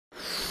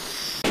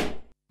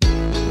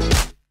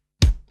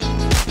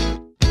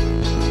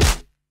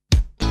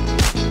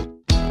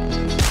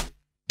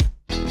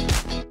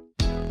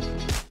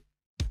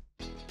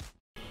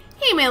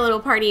my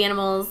little party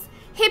animals.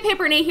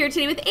 Hiphiprenee here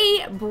today with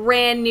a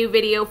brand new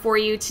video for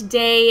you.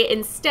 Today,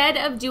 instead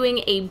of doing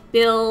a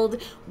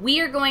build, we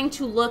are going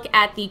to look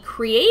at the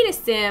Create a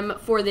Sim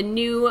for the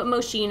new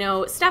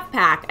Moschino Stuff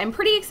Pack. I'm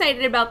pretty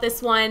excited about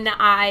this one.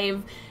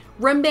 I've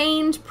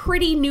remained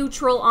pretty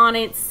neutral on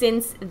it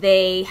since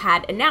they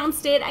had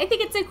announced it. I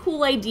think it's a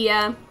cool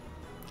idea.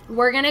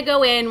 We're gonna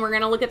go in, we're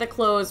gonna look at the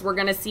clothes, we're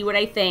gonna see what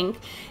I think.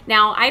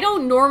 Now, I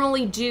don't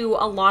normally do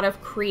a lot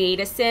of Create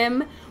a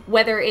Sim,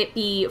 whether it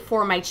be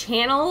for my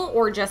channel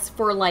or just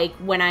for like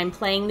when I'm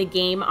playing the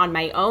game on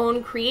my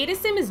own. Create a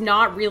Sim is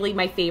not really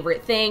my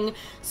favorite thing,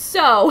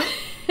 so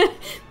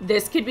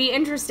this could be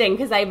interesting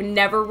because I've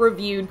never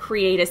reviewed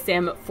Create a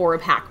Sim for a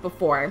pack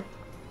before.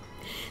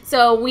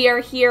 So we are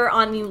here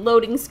on the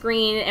loading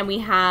screen and we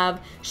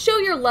have show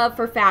your love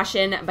for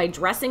fashion by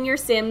dressing your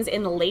Sims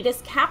in the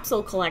latest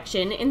capsule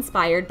collection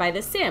inspired by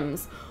The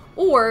Sims,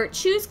 or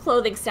choose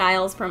clothing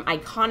styles from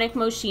iconic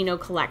Moschino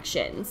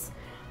collections.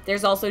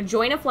 There's also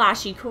join a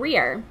flashy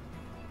career.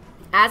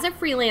 As a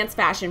freelance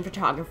fashion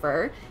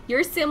photographer,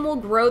 your Sim will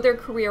grow their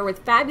career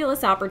with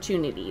fabulous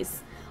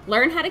opportunities.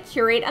 Learn how to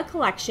curate a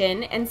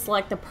collection and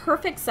select the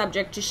perfect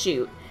subject to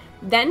shoot.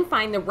 Then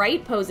find the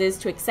right poses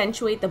to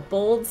accentuate the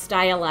bold,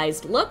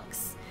 stylized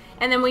looks.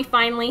 And then we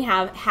finally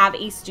have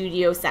a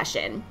studio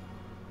session.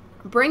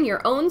 Bring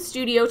your own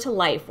studio to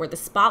life where the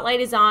spotlight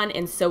is on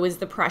and so is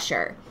the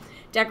pressure.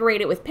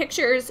 Decorate it with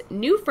pictures,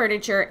 new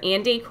furniture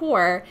and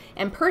decor,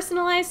 and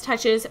personalized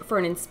touches for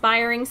an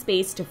inspiring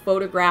space to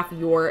photograph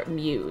your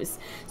muse.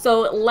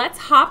 So let's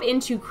hop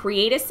into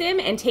Create a Sim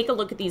and take a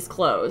look at these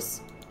clothes.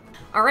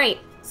 All right.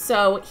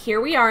 So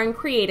here we are in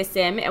Create a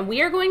Sim, and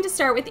we are going to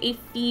start with a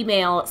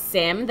female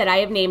Sim that I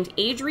have named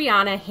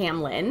Adriana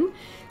Hamlin.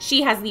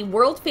 She has the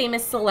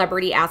world-famous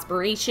celebrity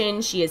aspiration,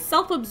 she is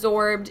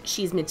self-absorbed,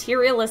 she's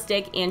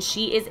materialistic, and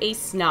she is a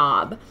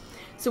snob.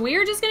 So we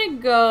are just gonna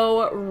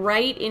go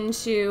right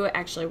into,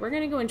 actually, we're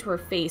gonna go into her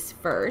face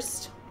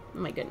first. Oh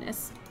my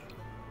goodness.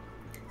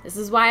 This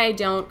is why I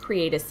don't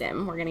create a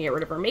Sim. We're gonna get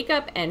rid of her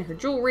makeup and her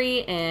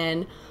jewelry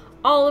and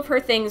all of her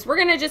things. We're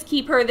gonna just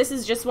keep her. This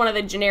is just one of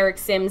the generic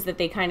Sims that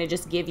they kind of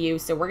just give you,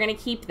 so we're gonna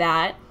keep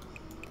that.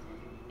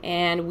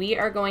 And we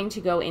are going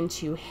to go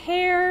into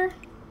hair.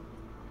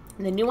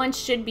 The new one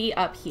should be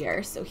up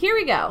here. So here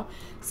we go.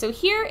 So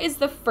here is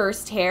the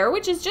first hair,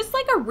 which is just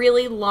like a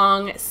really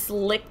long,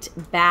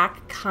 slicked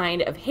back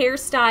kind of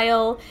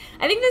hairstyle.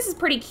 I think this is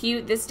pretty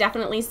cute. This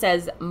definitely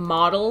says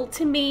model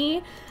to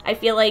me. I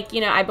feel like, you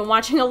know, I've been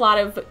watching a lot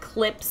of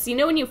clips. You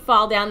know when you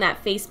fall down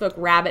that Facebook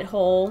rabbit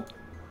hole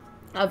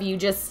of you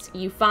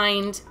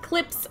find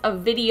clips of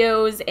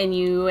videos and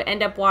you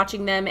end up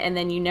watching them and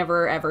then you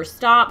never ever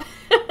stop.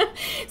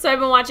 So I've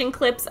been watching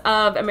clips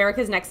of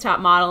America's Next Top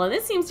Model, and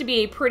this seems to be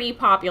a pretty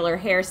popular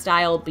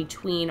hairstyle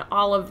between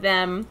all of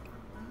them.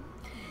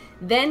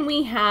 Then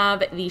we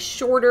have the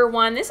shorter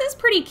one. This is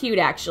pretty cute,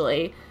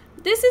 actually.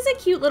 This is a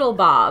cute little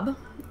bob.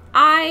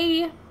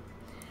 I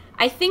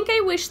think I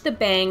wish the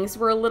bangs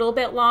were a little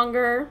bit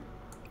longer,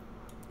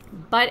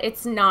 but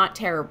it's not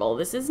terrible.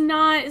 It's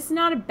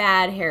not a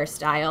bad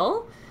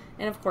hairstyle.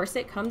 And of course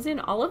it comes in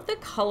all of the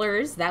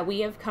colors that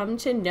we have come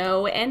to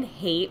know and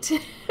hate.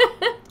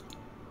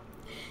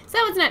 So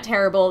that one's not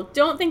terrible.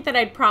 Don't think that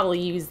I'd probably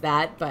use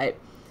that, but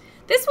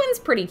this one's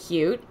pretty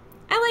cute.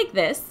 I like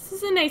this. This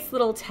is a nice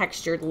little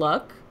textured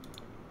look.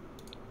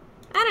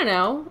 I don't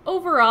know.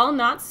 Overall,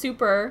 not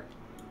super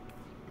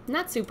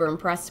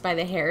impressed by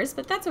the hairs,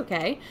 but that's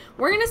okay.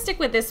 We're gonna stick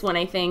with this one,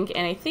 I think,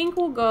 and I think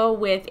we'll go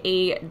with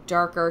a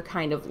darker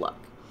kind of look.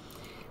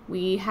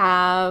 We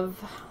have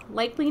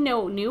likely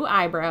no new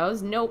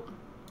eyebrows. Nope.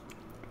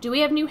 Do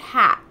we have new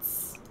hats?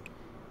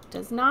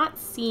 Does not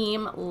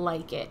seem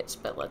like it,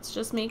 but let's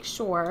just make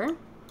sure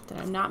that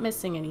I'm not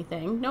missing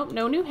anything. Nope,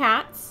 no new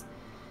hats.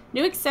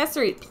 New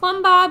accessory,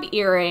 plumb bob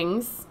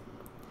earrings.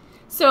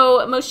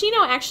 So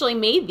Moschino actually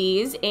made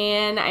these,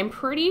 and I'm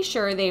pretty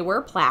sure they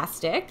were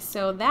plastic,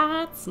 so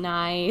that's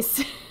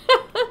nice.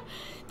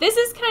 This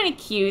is kind of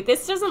cute.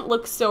 This doesn't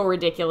look so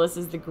ridiculous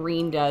as the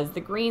green does.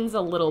 The green's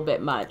a little bit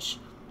much.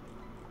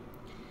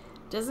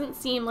 Doesn't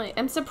seem like...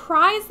 I'm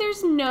surprised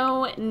there's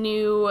no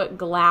new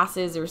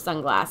glasses or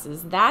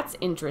sunglasses. That's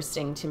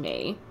interesting to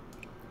me.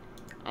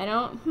 I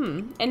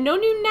don't... And no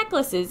new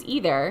necklaces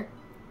either.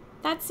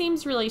 That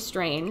seems really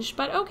strange,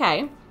 but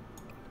okay.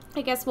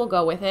 I guess we'll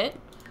go with it.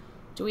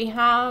 Do we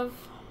have...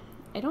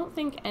 I don't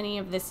think any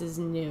of this is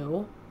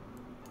new.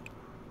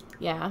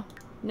 Yeah.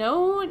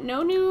 No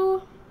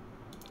new...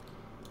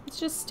 Let's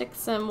just stick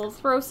some... We'll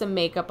throw some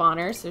makeup on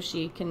her so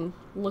she can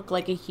look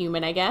like a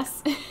human, I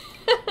guess.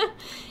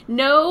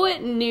 No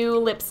new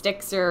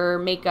lipsticks or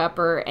makeup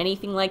or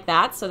anything like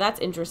that, so that's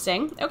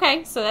interesting.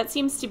 Okay, so that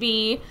seems to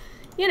be,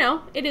 you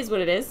know, it is what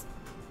it is.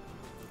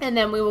 And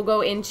then we will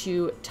go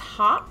into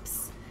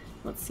tops.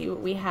 Let's see what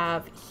we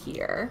have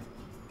here.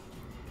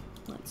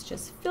 Let's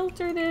just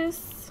filter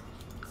this.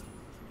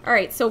 All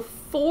right, so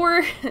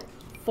four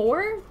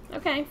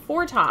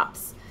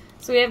tops.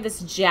 So we have this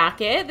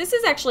jacket. This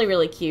is actually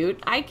really cute.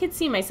 I could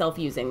see myself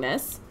using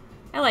this.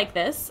 I like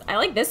this. I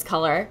like this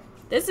color.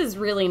 This is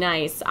really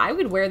nice. I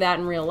would wear that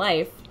in real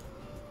life.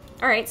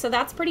 All right, so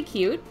that's pretty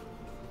cute.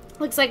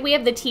 Looks like we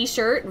have the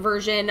t-shirt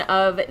version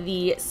of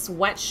the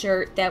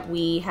sweatshirt that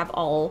we have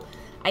all,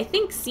 I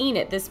think, seen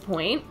at this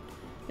point.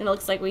 And it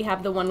looks like we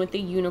have the one with the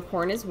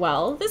unicorn as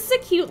well. This is a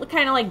cute,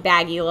 kind of like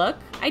baggy look.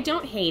 I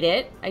don't hate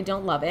it. I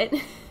don't love it.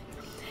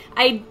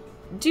 I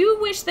do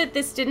wish that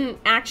this didn't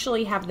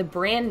actually have the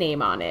brand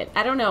name on it.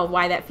 I don't know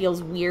why that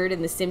feels weird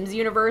in the Sims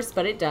universe,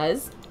 but it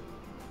does.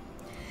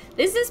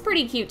 This is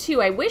pretty cute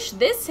too. I wish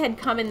this had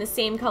come in the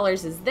same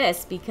colors as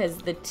this, because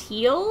the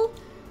teal,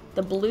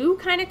 the blue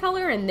kind of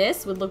color, and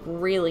this would look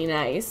really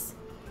nice.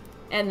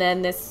 And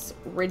then this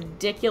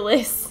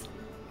ridiculous,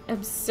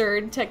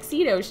 absurd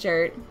tuxedo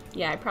shirt.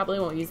 Yeah, I probably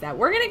won't use that.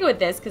 We're gonna go with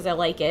this because I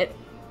like it.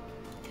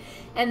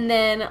 And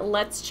then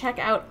let's check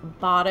out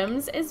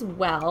bottoms as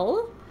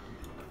well.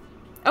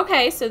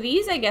 Okay, so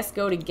these I guess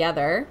go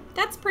together.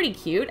 That's pretty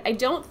cute. I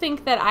don't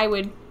think that I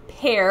would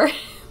pair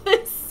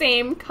the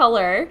same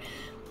color,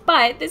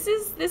 but this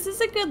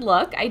is a good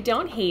look. I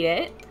don't hate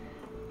it.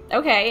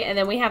 Okay, and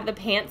then we have the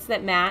pants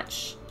that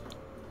match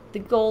the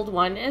gold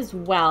one as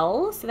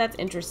well, so that's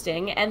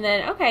interesting. And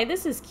then, okay,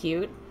 this is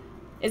cute.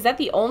 Is that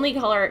the only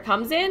color it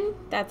comes in?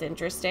 That's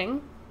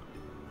interesting.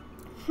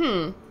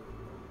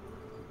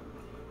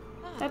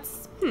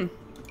 That's, I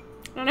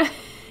don't know.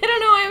 I don't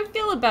know how I would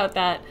feel about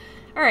that.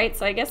 All right,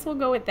 so I guess we'll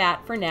go with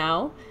that for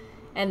now.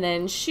 And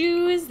then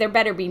shoes, there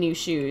better be new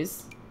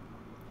shoes.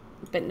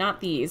 But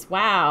not these.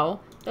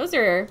 Wow. Those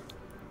are,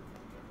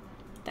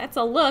 that's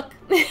a look.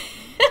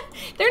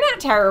 They're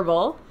not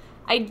terrible.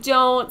 I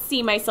don't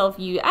see myself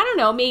I don't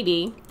know,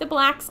 maybe. The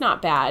black's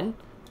not bad.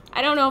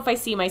 I don't know if I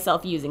see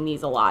myself using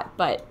these a lot,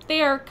 but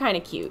they are kind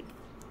of cute.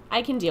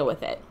 I can deal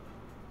with it.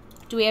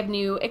 Do we have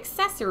new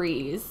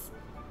accessories?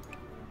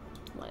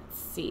 Let's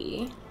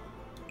see.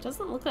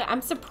 Doesn't look like,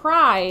 I'm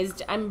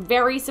surprised. I'm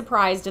very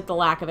surprised at the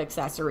lack of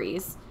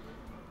accessories.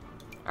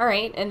 All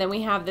right, and then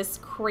we have this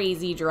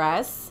crazy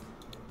dress.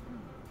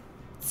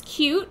 It's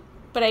cute,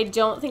 but I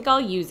don't think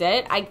I'll use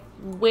it. I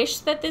wish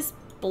that this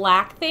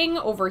black thing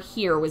over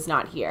here was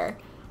not here.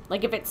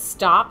 Like if it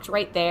stopped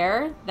right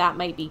there, that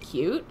might be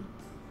cute.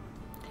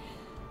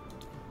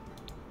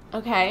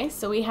 Okay,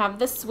 so we have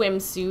the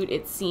swimsuit,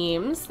 it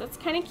seems. That's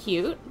kind of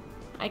cute.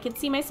 I could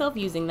see myself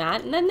using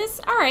that. And then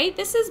this, all right,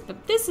 this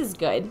is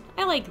good.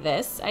 I like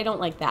this. I don't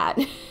like that.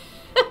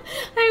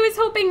 I was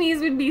hoping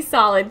these would be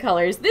solid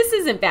colors. This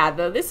isn't bad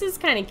though. This is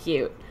kind of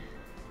cute.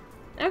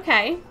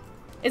 Okay.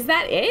 Is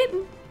that it?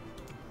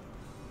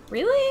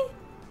 Really?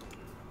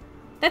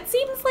 That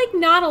seems like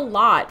not a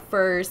lot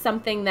for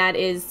something that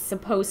is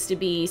supposed to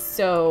be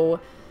so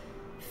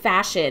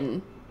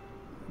fashion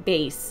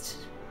based.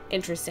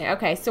 Interesting.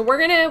 Okay, so we're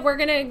gonna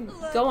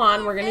go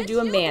on. We're gonna do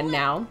a man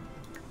now.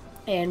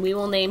 And we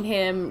will name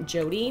him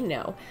Jody.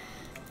 No.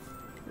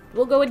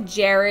 We'll go with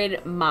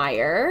Jared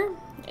Meyer.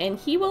 And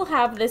he will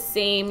have the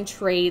same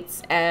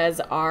traits as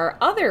our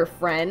other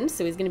friend.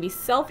 So he's going to be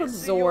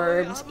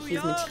self-absorbed,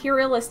 he's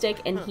materialistic,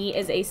 and he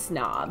is a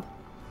snob.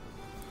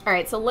 All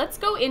right, so let's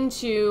go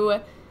into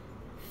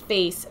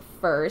face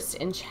first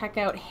and check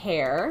out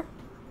hair.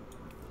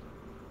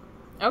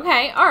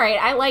 Okay, all right,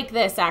 I like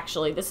this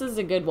actually. This is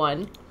a good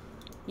one.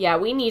 Yeah,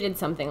 we needed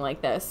something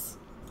like this.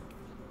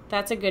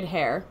 That's a good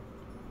hair.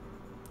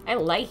 I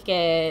like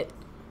it.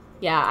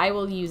 Yeah, I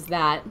will use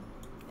that.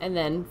 And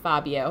then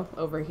Fabio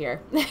over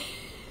here.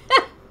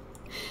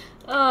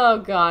 Oh,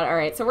 God. All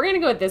right, so we're going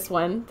to go with this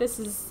one.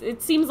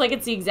 It seems like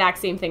it's the exact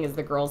same thing as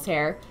the girl's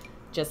hair,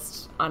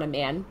 just on a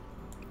man.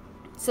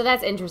 So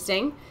that's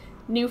interesting.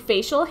 New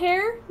facial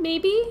hair,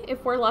 maybe,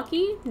 if we're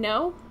lucky.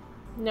 No?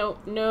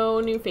 No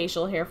new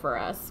facial hair for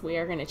us. We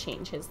are going to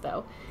change his,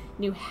 though.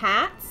 New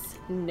hats?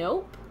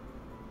 Nope.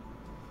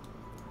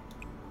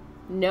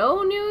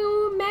 No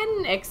new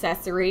men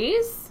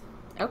accessories.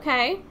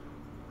 Okay.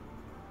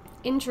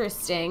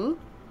 Interesting.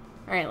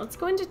 All right, let's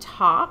go into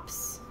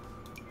tops.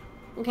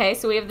 Okay,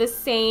 so we have the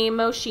same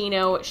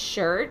Moschino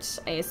shirt.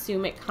 I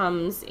assume it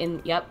comes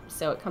in, yep,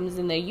 so it comes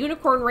in the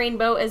unicorn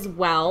rainbow as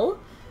well.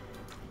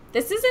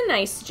 This is a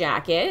nice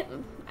jacket.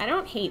 I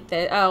don't hate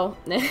that. Oh.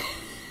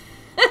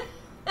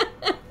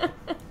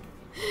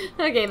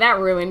 Okay, that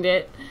ruined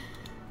it.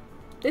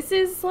 This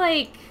is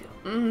like,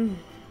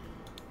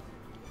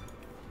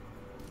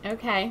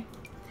 okay.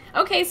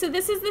 Okay, so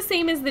this is the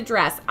same as the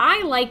dress.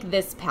 I like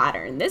this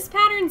pattern. This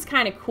pattern's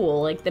kind of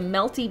cool, like the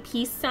melty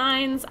peace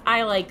signs.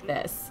 I like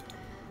this.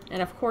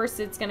 And of course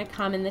it's gonna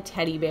come in the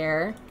teddy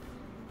bear.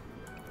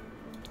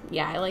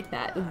 Yeah, I like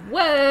that.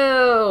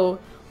 Whoa!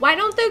 Why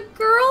don't the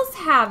girls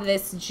have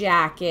this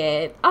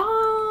jacket?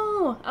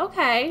 Oh,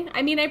 okay.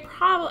 I mean, I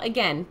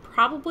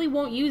probably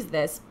won't use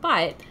this,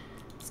 but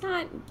it's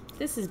not,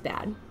 this is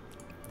bad.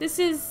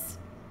 This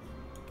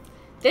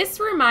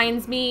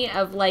reminds me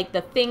of like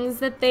the things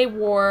that they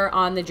wore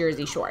on the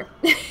Jersey Shore.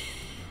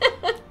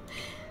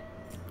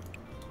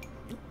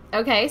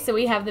 Okay, so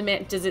we have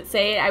the, does it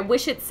say it? I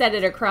wish it said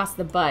it across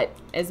the butt.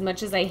 As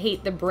much as I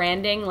hate the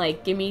branding,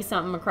 like give me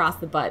something across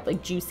the butt,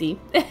 like juicy.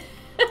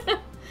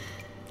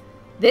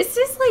 This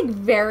is like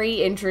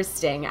very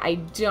interesting. I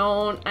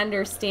don't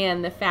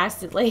understand the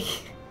facet, like,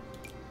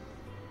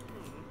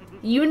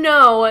 you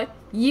know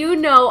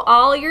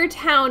all your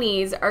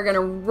townies are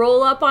gonna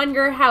roll up on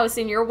your house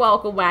in your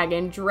welcome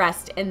wagon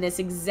dressed in this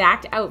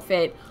exact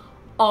outfit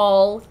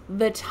all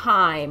the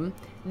time.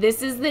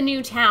 This is the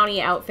new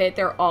townie outfit.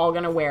 They're all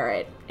gonna wear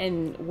it,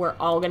 and we're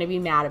all gonna be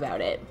mad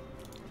about it.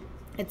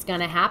 It's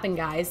gonna happen,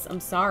 guys. I'm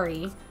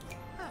sorry.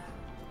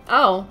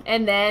 Oh,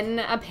 and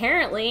then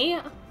apparently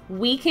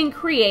we can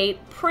create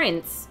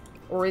Prince,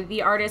 or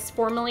the artist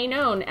formerly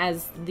known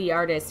as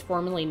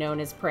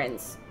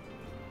Prince.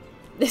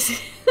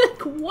 This,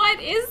 like, what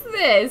is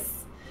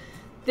this?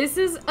 This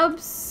is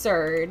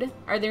absurd.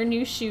 Are there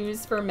new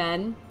shoes for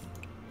men?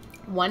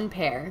 One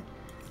pair.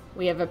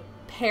 We have a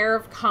pair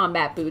of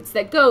combat boots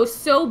that go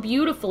so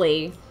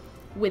beautifully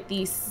with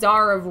the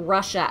Tsar of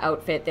Russia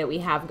outfit that we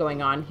have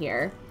going on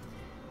here.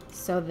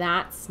 So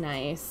that's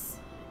nice.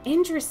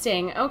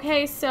 Interesting.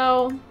 Okay,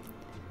 so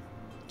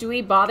do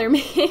we bother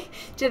me?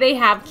 Do they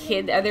have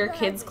other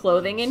kids'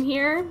 clothing in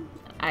here?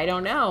 I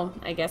don't know.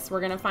 I guess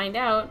we're gonna find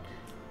out.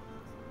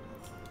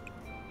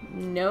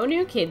 No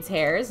new kids'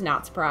 hairs,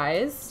 not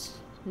surprised.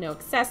 No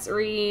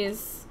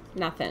accessories,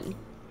 nothing.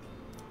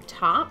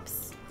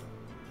 Tops,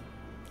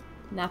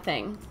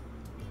 nothing.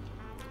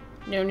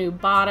 No new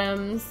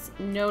bottoms,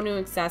 no new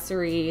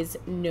accessories,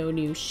 no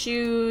new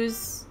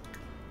shoes.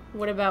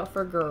 What about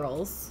for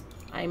girls?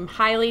 I'm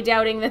highly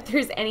doubting that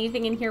there's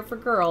anything in here for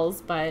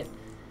girls, but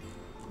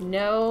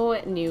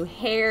no new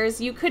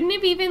hairs. You couldn't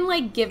have even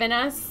like given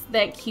us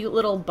that cute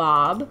little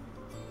bob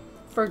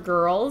for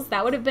girls.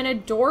 That would have been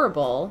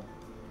adorable.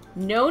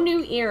 No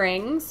new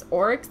earrings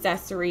or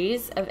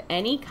accessories of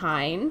any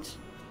kind.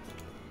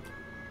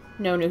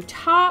 No new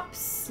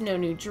tops, no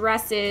new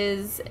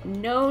dresses,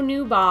 no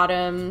new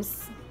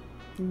bottoms,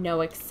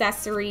 no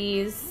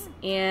accessories,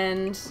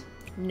 and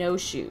no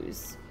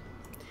shoes.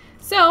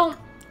 So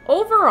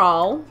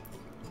overall,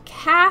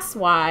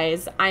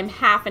 cast-wise, I'm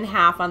half and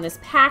half on this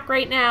pack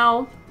right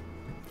now.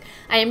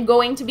 I am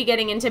going to be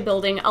getting into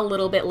building a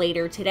little bit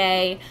later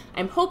today.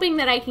 I'm hoping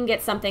that I can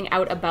get something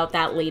out about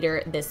that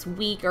later this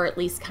week, or at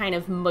least kind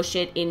of mush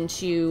it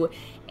into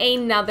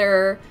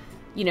another,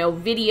 you know,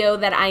 video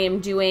that I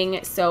am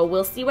doing. So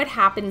we'll see what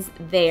happens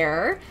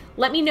there.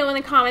 Let me know in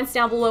the comments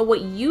down below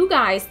what you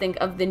guys think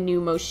of the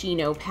new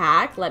Moschino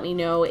pack. Let me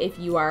know if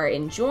you are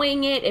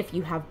enjoying it, if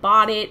you have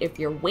bought it, if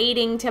you're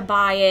waiting to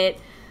buy it.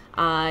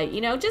 You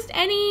know, just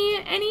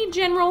any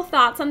general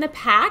thoughts on the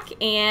pack,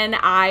 and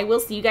I will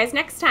see you guys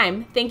next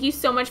time. Thank you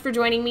so much for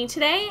joining me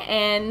today,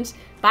 and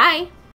bye.